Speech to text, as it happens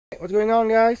What's going on,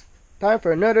 guys? Time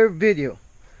for another video.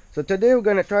 So today we're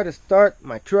gonna try to start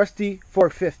my trusty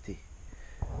 450.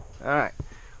 Alright,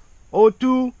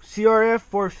 02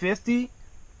 Crf450.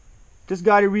 Just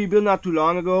got it rebuilt not too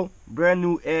long ago. Brand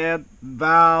new head,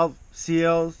 valve,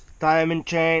 seals, timing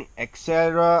chain,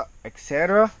 etc,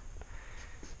 etc.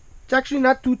 It's actually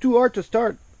not too hard to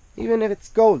start, even if it's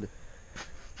cold.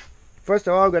 First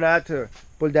of all, we're gonna have to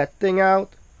pull that thing out.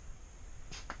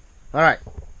 Alright,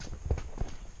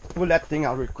 pull that thing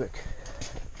out real quick.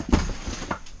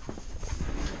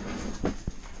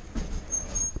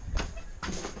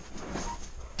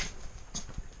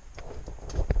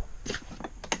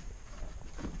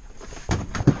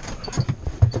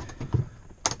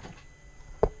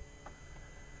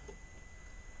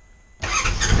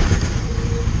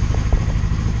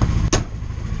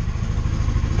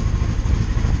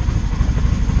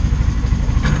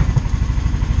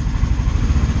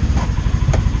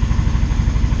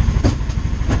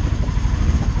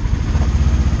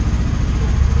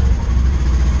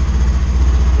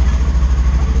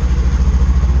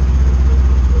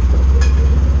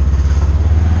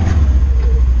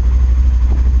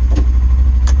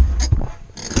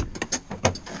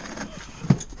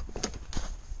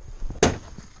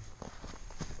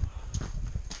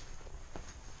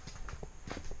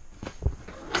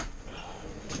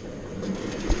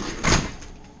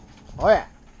 Oh yeah.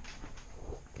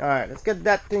 Alright, let's get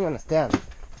that thing on the stand.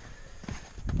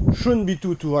 Shouldn't be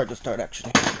too hard to start,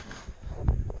 actually.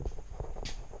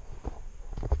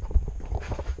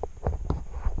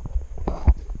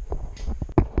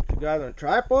 You got it on a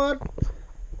tripod.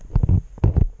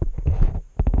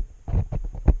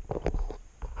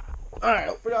 Alright,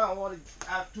 hopefully I don't want to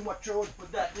have too much trouble to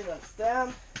put that thing on the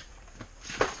stand.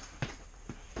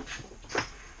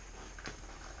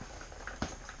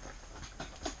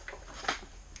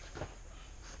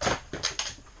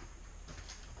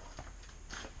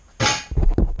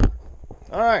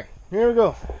 Alright, here we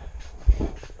go.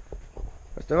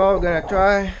 First of all, we're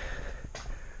gonna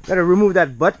gotta remove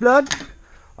that butt plug.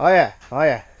 Oh yeah,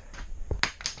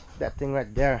 that thing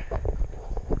right there.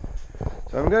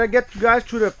 So I'm gonna get you guys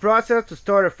through the process to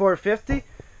start a 450.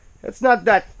 It's not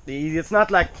that easy. It's not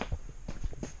like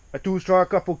a 2-stroke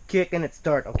couple kick and it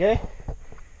start, okay?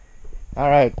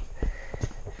 Alright.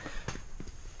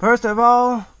 First of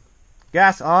all,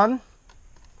 gas on,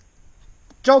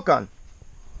 choke on.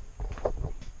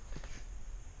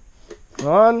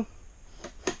 1,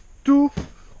 2,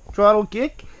 throttle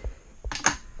kick.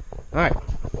 Alright.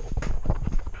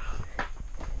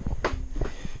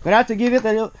 Gonna have to give it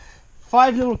a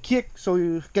 5 little kick so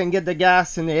you can get the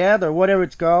gas in the head or whatever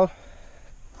it's called.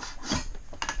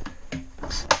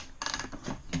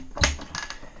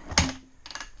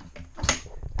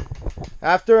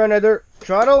 After another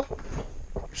throttle,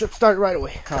 should start right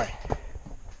away. Alright.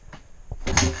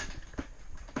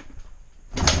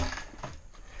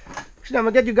 I'm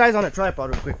gonna get you guys on a tripod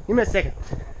real quick. Give me a second.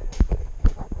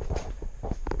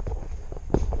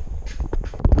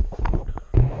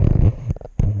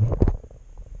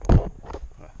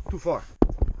 Too far.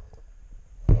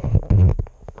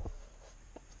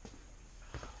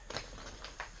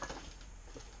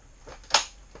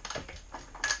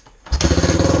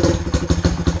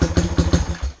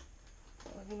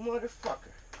 Motherfucker.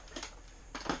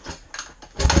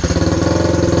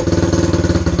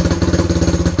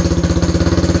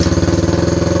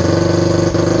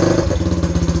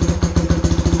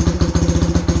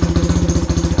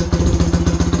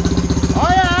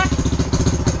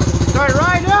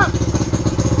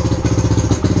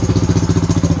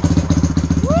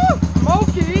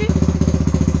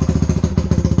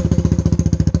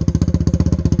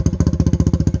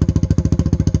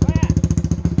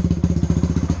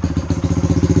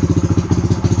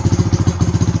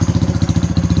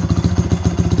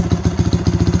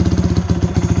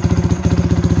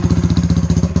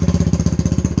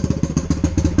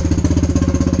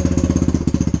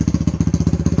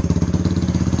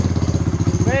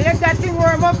 That thing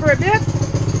warm up for a bit.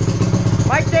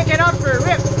 Might take it out for a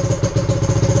rip.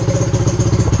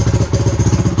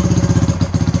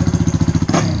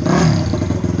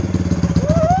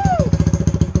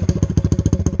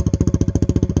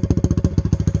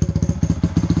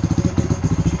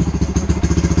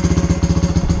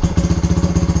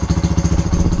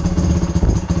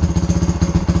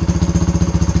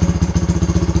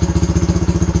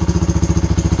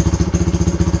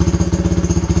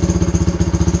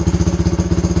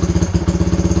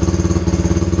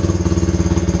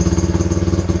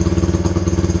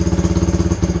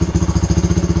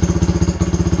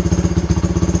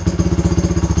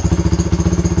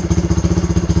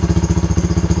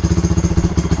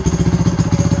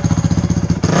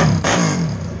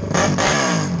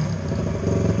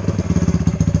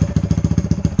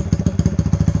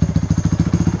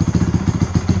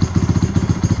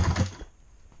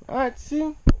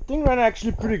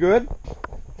 actually pretty good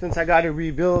since I got to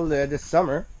rebuild this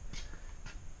summer.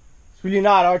 It's really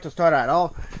not hard to start at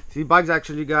all. See, bike's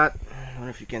actually got, I don't know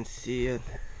if you can see it,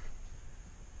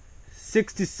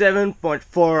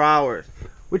 67.4 hours,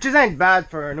 which isn't bad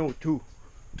for an O2.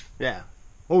 Yeah,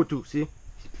 O2, see?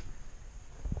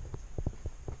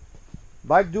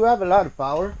 Bike do have a lot of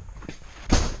power,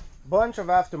 bunch of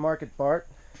aftermarket part,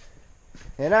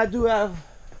 and I do have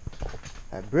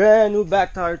a brand new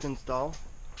back tire to install.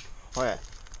 Oh yeah,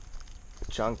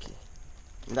 chunky.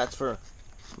 And that's for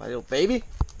my little baby,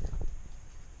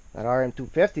 that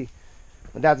RM250.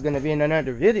 But that's gonna be in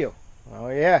another video. Oh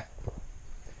yeah.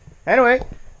 Anyway,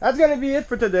 that's gonna be it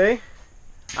for today.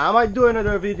 I might do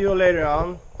another video later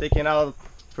on, taking out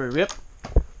for a rip.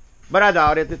 But I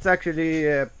doubt it. It's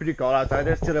actually pretty cold outside.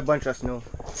 There's still a bunch of snow.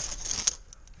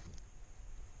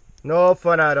 No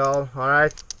fun at all.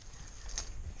 Alright.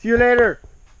 See you later.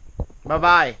 Bye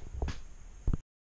bye.